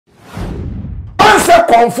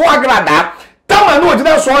konfo agrada tama no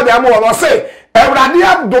ogina so de am wo say Ewurade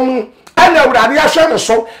adom ana Ewurade ahwe ne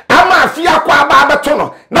so ama afia kwa aba abeto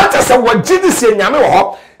no na tese wo gidi sie nyame wo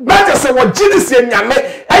ho na tese wo gidi sie nyame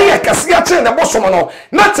aye kase a kire ne bosom no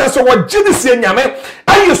na tese wo gidi sie nyame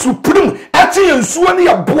aye supreme ati ensuo ne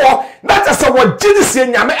ye bo na tese wo gidi sie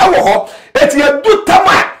nyame e wo ho eti edu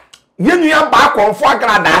tama yenua ba konfo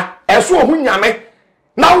agrada eso hu nyame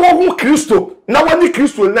na wo hu Kristo na woni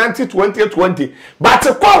Kristo 2020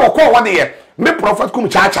 but kwa wo de ye me prophet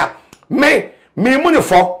Kumchacha me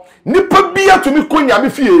munifo nipa bia tumi ko nyame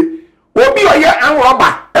fie obi oye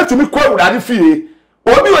anroba etumi ko Ewurade fie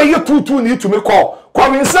obi oye tutu ni tumi ko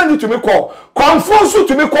kwinsa ni tumi ko konfonso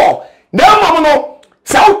tumi ko na mom no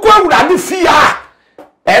sa ko Ewurade fie a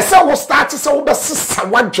ese wo start se wo besesa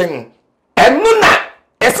wadwen enu na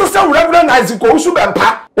ese se wura na aziko Owusu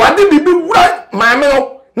Bempah wade bibi wura maame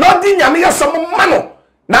no na di nyame yesam ma no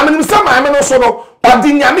na menim se maame no so no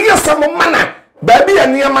odi nyame yesam ma na baby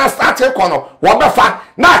and near my starting corner, Wabafa,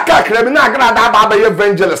 not Kakra, not Agradaa by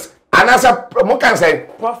evangelist, and as a can say,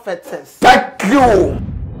 prophetess. Thank you.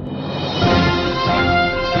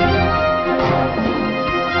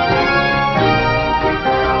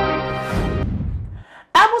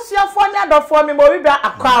 Abusia fonya do for me mo bia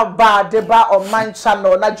akwa ba deba on man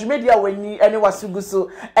channel na djumedia wani ene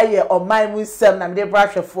wasuguso eye on my musem na me bra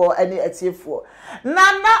hwefo ene atiefo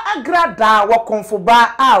Nana Agradaa wo konfo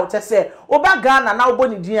ba out say oba Ghana na obo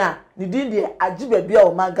ni din a ni din de agiba bia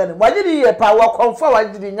o man Ghana waje di ye pa wo konfo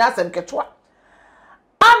waje di nyasem ketwa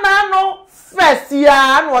ana no first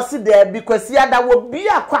ya no si there because ya da wo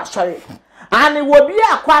bia akwa sori ani wo bia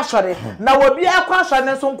akwa sori na wo bia akwa sori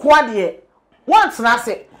nso nko ade once na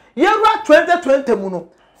say yewa 2020 mu no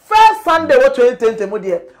first Sunday wo 2020 mu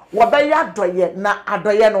de wo be ya doye na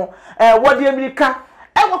adoye no wo de America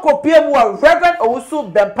e wo kopie mu Reverend Owusu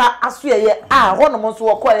Bempah asoye a hono mo so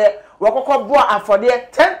wo koye wo kokko bo afode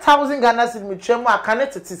 10,000 Ghana cedis mi twemu akane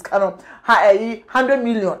tetis kano ha 100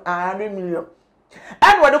 million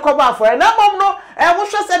and what the cover for na mom no wo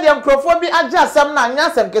hwe se de mkrofo bi age asem na anya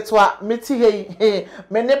asem ketwa meti he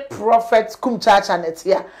me ne prophet Kumchacha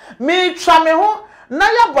netia me twa me ho na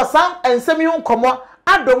ya bosam ensem hu nkomo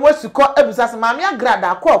adom wasuko ebusase maame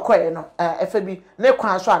Agradaa kokoye no efa bi ne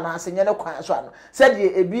kwan so ana asenye ne kwan so ano se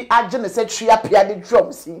de ebi age ne se tria pia de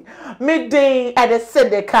drum si me dey at the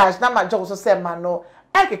send the cash na ma jogo so se ma no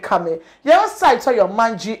eke kame your site or your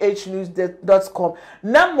manghnews.com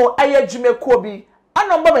namo aye djume ko bi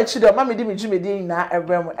anomba ma chide ma me di me djume di na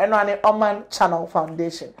ebrem eno ane Oman Channel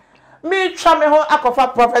Foundation me twa me ho akofa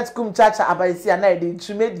prophet Kumchacha abaisi na de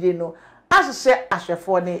djume di no ahye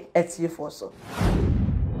ahwefo ne etiefo so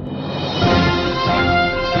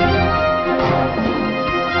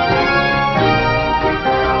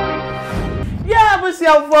yeah busi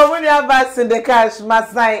afo when you have in the cash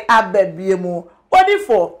masai abebiemu what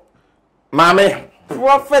for Mame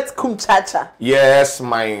prophet Kumchacha. Yes,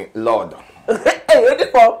 my Lord. Hey,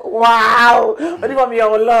 what for? Wow. What for me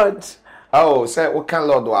your Lord? Oh, say what can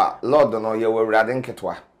Lord wa? Lord no ye we Ewurade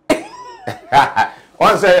nketwa.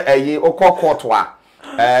 One say ye okokotwa.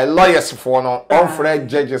 Lawyers for no on Fred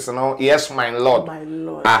judges no. Yes, my Lord. My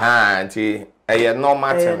Lord. Aha, nti no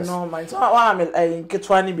matters. No man. So wa me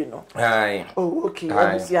nketwa ni bi no. Aye. Oh, okay.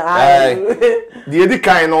 Obviously. Aye. The edi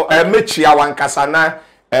kan no mechia wankasa na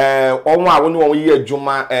onwa woni won yi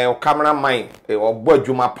adwuma cameraman obo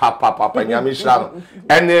adwuma papa nyame hira no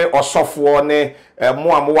ene osofo ne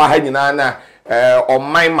mo amwa ha nyina na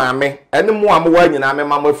oman maame ene mo amwa nyina me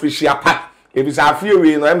mama frihia pa ebisa afie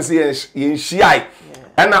we no MC yen hia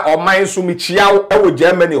ena oman so mi chia ewo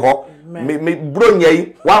Germany ho me bronya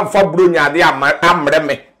yi wanfa bronya ade amre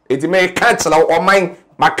me eti me ka kira oman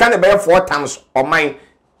maka ne be 4 times oman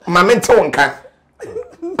mame nte wonka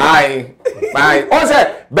Aye. O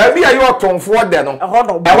say baby are you tonfo de no. E ho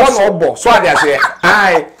no obo. So ade ase.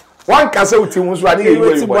 Aye. One can say with you so ade you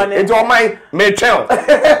wey. Enti o man me twen.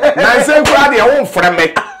 Na say kura de won frem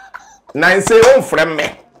me. Na say won frem me.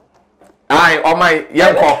 Aye, o man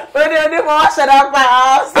yenko. We dey mo share up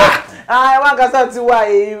house. Aye, one can say to why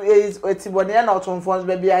is etibone na tonfo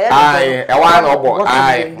baby aye. Aye, e wa no obo.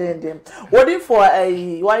 Aye. Odi for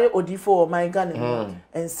why odi for my Ghana.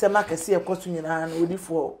 Ensema kese ekosu nyina na odi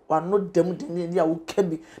for wano dem de ya wo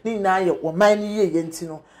kabi ni na ye wo man ni ye yenti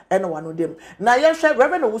no ene wano dem na ye hwe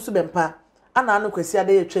Reverend Owusu Bempah ana anu kwesi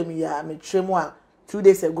ade ye twem ya me twem a 2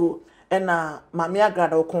 days ago ena maame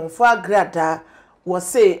Agradaa konfo Agradaa wo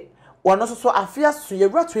say wano so afia so ye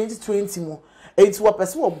 2020 mu enti wo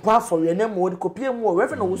pese wo ba for ye na mo odi kopie mu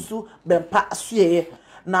Reverend Owusu Bempah asoye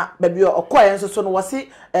na baby okoye nso so no wo say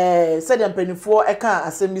said empanifo eka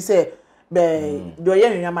asem bi say be do ye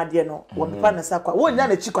nwamade no wo pepa ne sakwa wo nya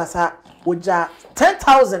na chikwasa wo ja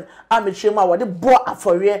 10,000 amechema wo de bo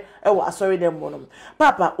afore e wo asori dem mo no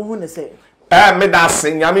papa uhu ne say me da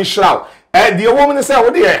sen nyame hiraw de wo me say wo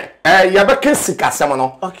de ye be ke sikasem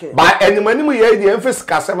no ba animanim ye de emfe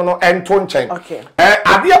sikasem no ento nchen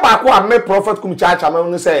ade ba ko a me prophet Kumchacha me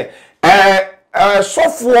no say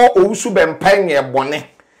sofo Owusu Bempah nye bone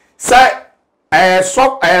say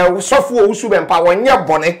sofo Owusu Bempah wonye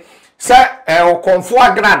bone say okonfo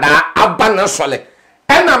Agradaa abana sole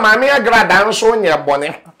ena mame Agradaa nso nye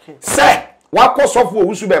bone say wako sofo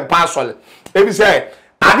Owusu Bempah sole ebi say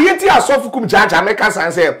ade ti asofu Kumchacha make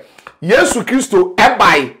san say Yesu Kristo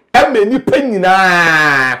ebai emeni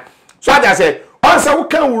panyina so ada say on say we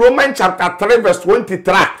can Romans chapter 3 verse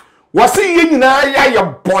 23 wasi ye nyina ya ye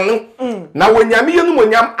bone na wonyame ye no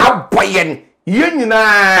monyam aboyen ye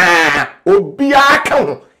nyina obia ka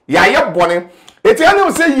ho ya ye bone eti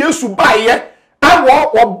anu say Yesu baye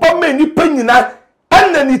awo oba mani panyina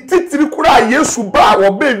anna ni titiri kura Yesu ba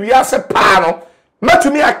wo ba wiase pa no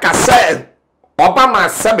matumi akase oba ma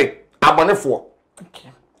sebe abonefo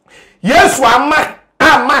Yesu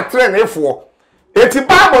ama trenefo eti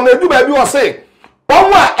Bible na du ba bi o say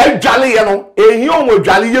onwa adwale ye no ehi onwa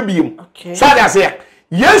adwale ye biem so ada say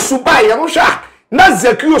Yesu ba ye no hwa na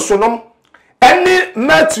Zakio sonom eni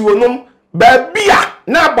Matthew nom ba bia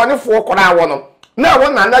na abonefo kora wo no na wo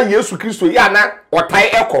na Yesu Kristo ya na otai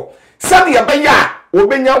eko sade ye ba ya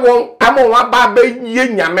obenya won amonwa ba ba ye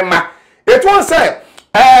nyamema eto say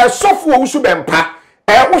sofo Owusu Bempah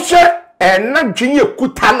wo hwe na dwenye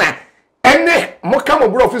kutana ene moka mo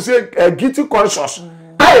bro office guilty conscious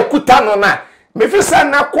ai kutano na me fi say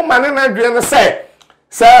na koma ne na dwen ne say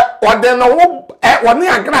ode no woni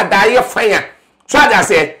Agradaa ye fanya so ada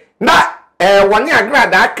say na woni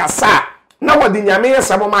Agradaa kasa na wodi nyame ye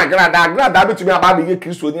sabo ma Agradaa betumi aba be ye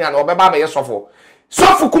Kristo ni ana obeba be ye sofo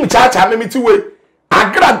Kumchacha memiti we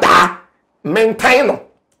Agradaa maintain no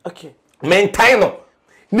maintain no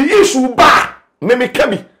ni issue ba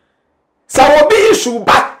memekabi sa obi issue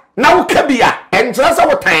ba na wo kabia entra sa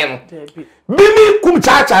wo tan bimi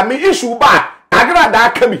Kumchacha me issue ba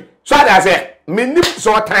Agradaa kabi so ada say me nip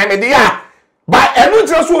so tan me dia ba enu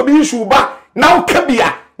ntra so obi issue ba na wo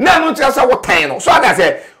kabia na enu ntra sa wo tan no so ada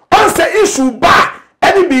say on say issue ba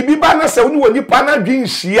eni bibi ba na say oni woni pa na dwen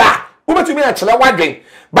hia wo betumi a chele wadwen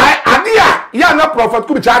ba adia ya na prophet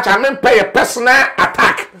Kumchacha me pay personal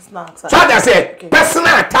attack so ada say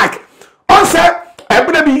personal attack on say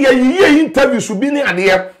ebre bi ye interview su bi ni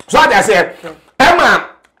ade so ada say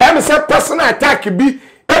em say personal attack bi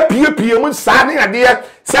epie mu sa ni ade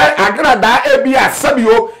say Agradaa ebi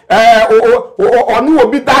asabio oni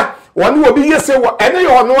obi da oni obi yese wo ene ye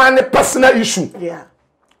ono ane personal issue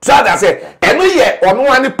so ada say ene ye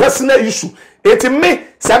ono ane personal issue eti me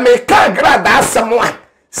say me ka Agradaa samwa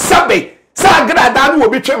sabe sa Agradaa no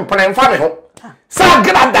obi twempren fa me ho sa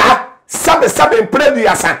Agradaa sabe mpredi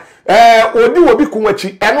asa odi obi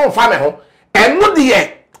kunwachi eno mfa me ho eno de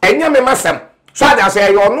ye enya me masam so ada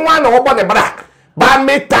say yo no ana obo ne bra ba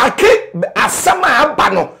metake asama aba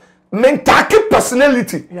no mentake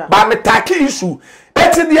personality ba metake issue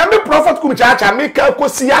eti de me prophet Kumchacha me ka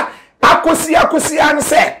akosia ne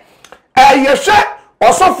say ye hwe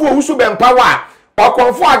osofo Owusu Bempah wa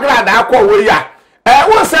okonfo Agradaa akwa we ya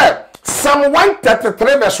won say Psalm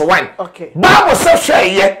 133 verse 1 Bible say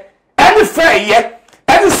hwe ye any fair ye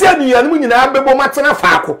any say nuanu nyina bebo matena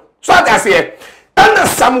faako so that say and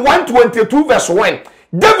Psalm 122 verse 1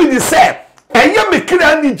 David said enya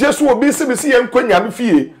mekira ni Jesu obi se bisi ye nkonya me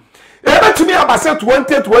fie ebetumi abase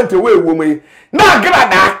 2020 we wo me na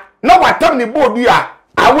Agradaa na watam ni bodu a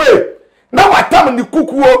awe na watam ni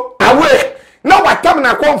kukuo awe na watam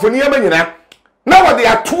na konfo ni yema nyina na wode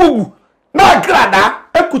atogu na Agradaa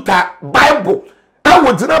ekuta Bible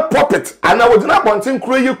awodina puppet ana wodina bontin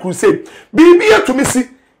kroye crusade bibi etumi si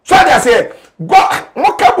so that say go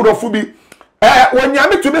moka burofu bi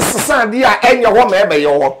wonyame tumi sesande a enye ho ma ebe ye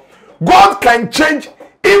ho God can change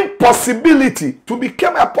impossibility to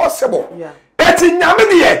become a possible eti nyame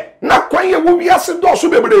de na kwanye wo wiase do so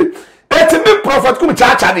bebre eti me prophet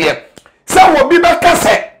Kumchacha de say wo bi be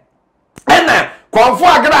kase ena konfo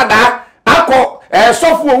Agradaa akọ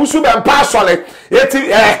sofo Owusu Bempah sole eti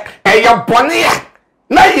ye bone ya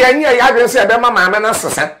na yenye ya dwen se be mama me na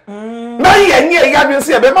sesa na yenye ya dwen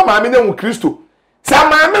se be mama me na wu Kristo sa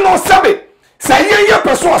mama no sabe sa yenye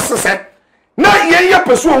person sesa na yenye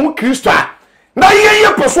person wu Kristo a na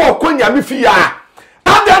yenye person okonya me fi ya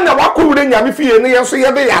ada na wakowure nya me fi ye ne yenso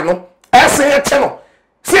ye be ya no ese ye che no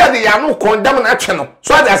se ye de ya no condemn na che no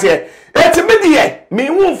so ada se eti me de me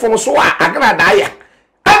wu mfom so a Agradaa ya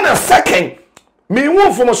ana second me wu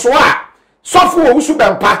mfom so a sofo Owusu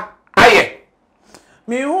Bempah aye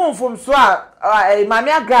me hu fom so a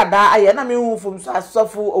Nana Agradaa aye na me hu fom so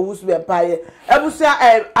sofo Owusu Bempah aye ebusu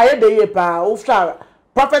aye de ye pa wo hwa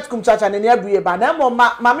prophet Kumchacha ne abuye ba na mo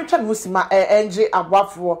ma me twa no sima enje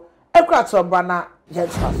aboafo ekura to bra na ye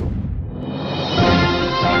twa so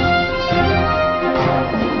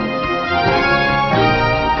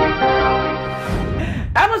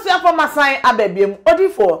ebusu afọ masan ababiem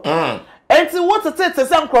odifo enti what tete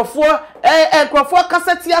se nkrofo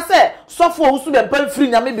kasetia se sofo Owusu Bempah free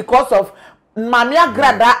nyame because of Nana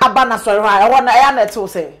Agradaa abana sori ha e wona ya na eto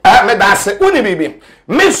se me da se uni bibi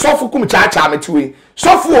me sofo Kumchacha metwe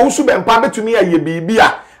sofo Owusu Bempah betumi aye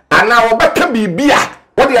bibia ana obeka bibia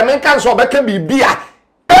wo de me kan so obeka bibia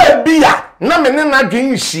bia na me ne na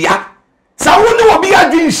dwen hia sa wo ne obi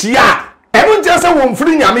adwen hia enu nje se wo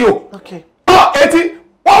mfiri nyame o okay eti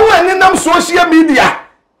wo ne nam social media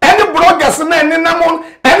any bloggers na any namon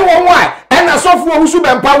any one why and sofo Owusu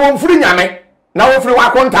Bempah wo mfiri nyame na wo firi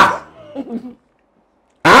wa konta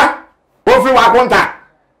wo firi wa konta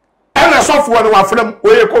and sofo wo wa frem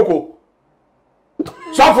oye koko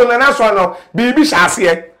sofo na so no bibi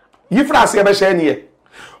hyase yi fra ase be hye ne ye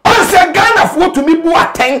on se Ghana fo to mi bu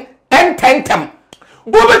aten ententem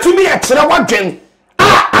wo betumi e kire wadwen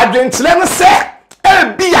adwen kire no se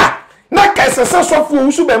bia na kaise se sofo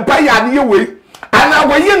Owusu Bempah ya ne ye we ana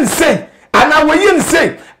wayin say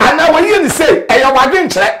eya wadwen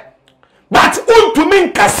kire but untumi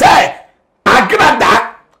nkase Agradaa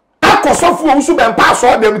akosofo Owusu Bempah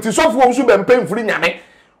so dem ti sofo Owusu Bempah mfiri nyame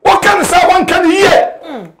wo kan say won kan ye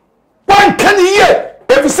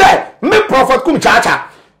if say me prophet Kumchacha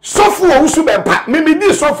sofo Owusu Bempah me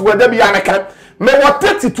di sofo da bia na kan me what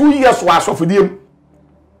 32 years wa sofo diem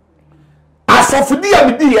asofo dia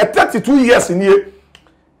me di 32 years ni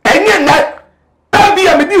enye na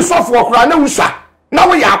bia me di sofo okura na wusa na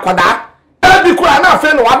wo ya akoda bi kura na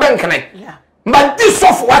afa no wa benkene ma di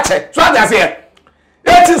sofo wache so ada say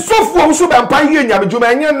eti sofo Owusu Bempah ye nyame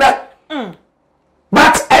djuma enye na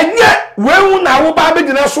but enye wewu na wo ba be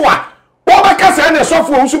dina so a wo be ka say na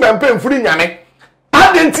sofo Owusu Bempah mfiri nyame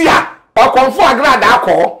adenti a okonfo Agradaa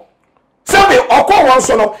akọ sebe okọ won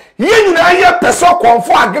so no ye nyina ye pese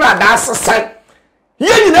okonfo Agradaa sesan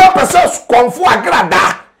ye nyina pese okonfo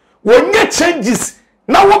Agradaa wonye changes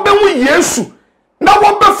na wo be hu Yesu na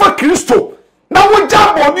wo be fa Kristo na wo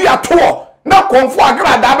jabo bi ato na konfo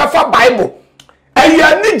Agradaa be fa Bible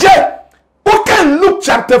eya nije who can Luke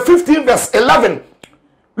chapter 15 verse 11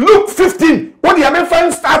 Luke 15 what the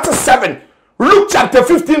American start 7 Luke chapter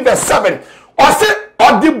 15 verse 7 or say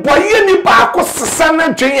or the boy ni ba ko sesa na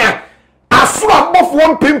dwen asoro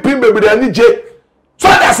abofo pimpim bebre nije so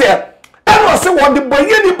that say and or say what the boy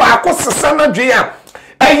ni ba ko sesa na dwen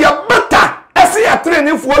eya beta ese ya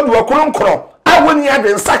training fo du okronkro awoni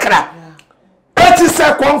adwen sakra eti se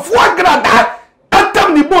konfo Agradaa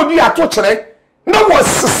atam ni bodi ato kire na wo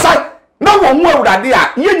sesa na wo mu Awurade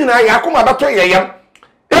a ye nyina ya akoma beto yeyem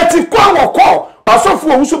eti kwa wo ko asofo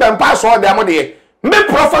Owusu Bempah so de amode me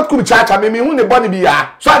prophet Kumchacha me hu ne body bi ya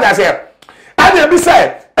so ada say ade bi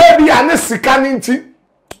say e bi ane sika ni nti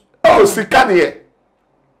oh sika de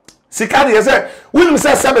say we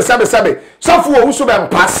say sebe sofo Owusu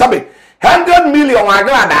Bempah sebe 100 million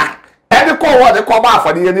Agradaa e de ko wo de ko ba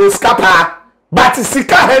afode ye ne sika pa but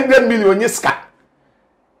sika 100 million ye sika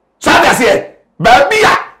so ada say ba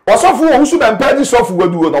bia osofo Owusu Bempah di sofo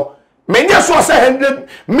waduo no menye so say 100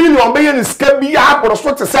 million be yen sika bia abro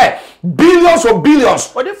so te say billions of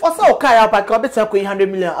billions odi for say okay apa ka obeta ko 100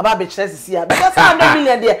 million aba be chese sia because 100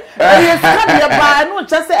 million there e sika de ba no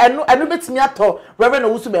chese enu betimi ato Reverend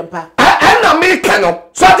Owusu Bempah na me kano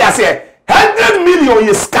so they say 100 million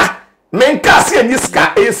ye sika menka se ye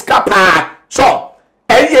sika e sika pa so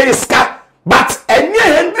ye sika but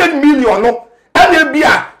enye 100 million no ene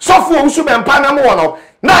bia sofo Owusu Bempah na mo no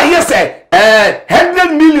na ye say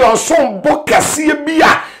 100 million son bokase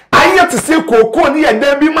bia aye te se koko ni ye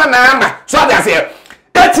dan bi manama so that say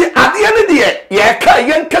eti ade ne de ye ka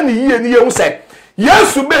ye nka ne yie ni ye hu say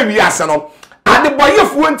Yesu be wi ase no ade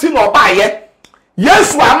boyefo nti no ba ye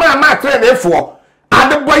Yesu ama trenefo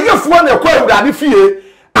ade boyefo na kwa Awurade fie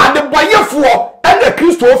ade boyefo ene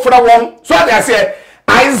Kristo ofra won so that say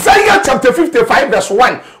Isaiah chapter 55 verse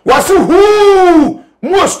 1 was who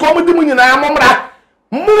most komodi mu nyina amomra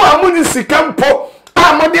mu amuni sikampo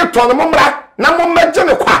amode ton momra na mommeje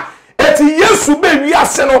ne kwa eti Yesu be wi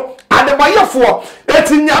ase no ade boyefo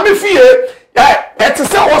eti nyame fie eti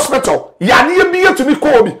se hospital yane bi yetumi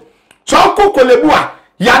ko bi so ko kolebu a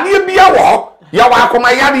yane bi ya wo ya wa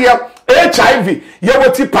akoma yade HIV ye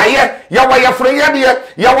woti paye ye wa ye freye de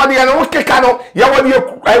ye wa de no keka no ye wa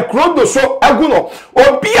de krodo so agu no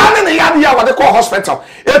obia ne ya de ya wa de call hospital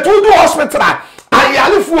etu do hospital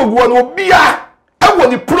ayalefu ogu no obia awo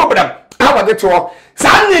ni problem awa de to sa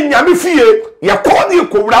ne nyame fie ye ko ni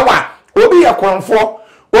kowura wa obi ye kronfo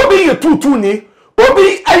obi ye tutu ni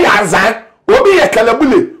obi ayazan obi ye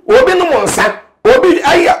kalabule obi no monsan obi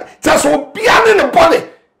aya taso obia ne body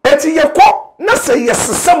eti ye ko na say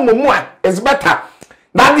yesesam mumu a is better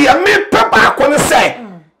na de me papa ko ne say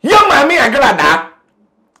ye mami agrada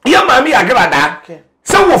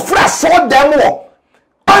say wo fra so dem wo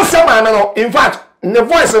answer man no in fact the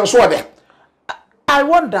voice and so there I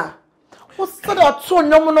wonder what's that to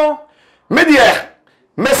nyom no media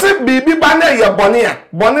me say bibi ba na ye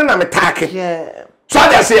bone na me take yeah so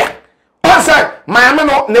there say answer my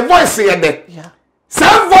no the voice ye there yeah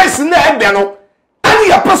some voice na e there no ani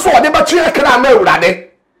ya paso de ba tue kra ma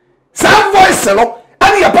awurade some voice no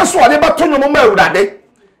ani ya paso de ba to nyom ma awurade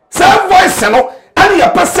some voice no ani ya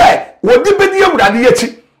pase wo di bedi awurade ye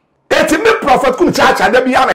chi eti me prophet Kumchacha da bi